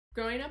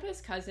Growing up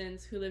as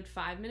cousins who lived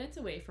 5 minutes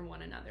away from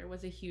one another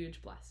was a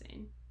huge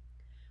blessing.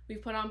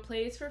 We've put on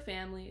plays for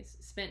families,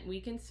 spent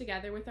weekends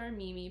together with our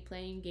Mimi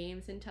playing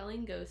games and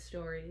telling ghost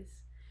stories.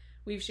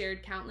 We've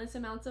shared countless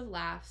amounts of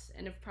laughs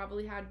and have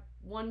probably had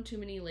one too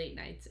many late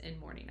nights and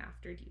morning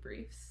after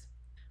debriefs.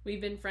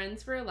 We've been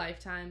friends for a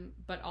lifetime,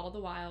 but all the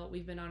while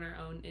we've been on our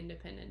own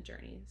independent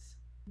journeys.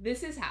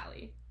 This is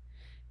Hallie,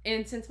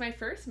 and since my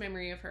first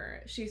memory of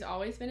her, she's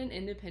always been an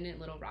independent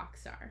little rock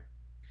star.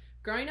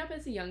 Growing up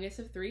as the youngest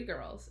of 3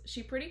 girls,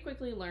 she pretty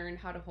quickly learned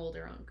how to hold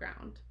her own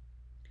ground.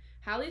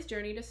 Hallie's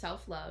journey to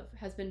self-love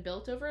has been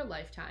built over a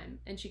lifetime,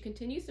 and she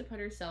continues to put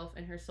herself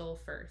and her soul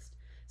first,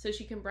 so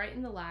she can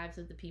brighten the lives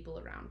of the people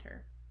around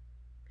her.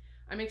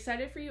 I'm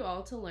excited for you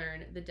all to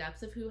learn the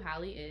depths of who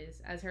Hallie is,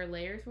 as her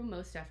layers will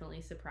most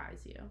definitely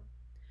surprise you.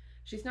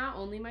 She's not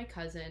only my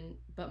cousin,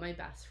 but my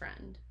best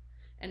friend.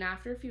 And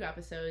after a few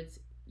episodes,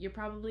 you're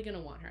probably going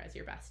to want her as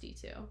your bestie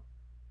too.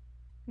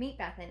 Meet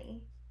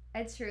Bethany,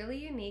 a truly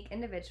unique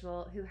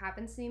individual who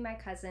happens to be my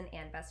cousin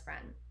and best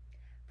friend.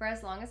 For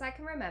as long as I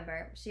can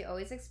remember, she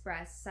always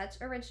expressed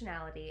such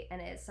originality, and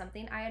it is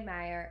something I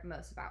admire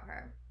most about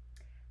her.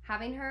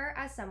 Having her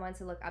as someone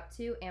to look up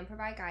to and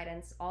provide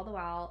guidance, all the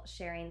while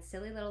sharing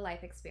silly little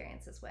life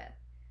experiences with.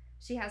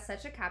 She has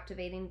such a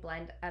captivating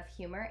blend of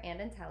humor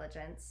and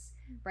intelligence,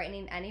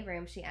 brightening any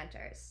room she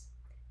enters.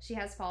 She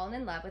has fallen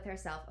in love with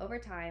herself over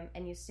time,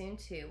 and you soon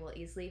too will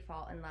easily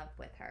fall in love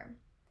with her.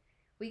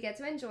 We get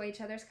to enjoy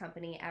each other's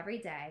company every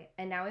day,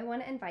 and now we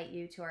want to invite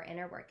you to our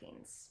inner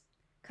workings.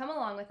 Come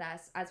along with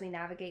us as we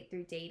navigate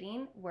through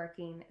dating,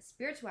 working,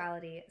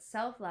 spirituality,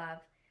 self-love,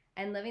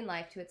 and living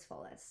life to its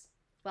fullest.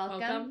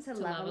 Welcome to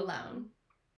Love Alone.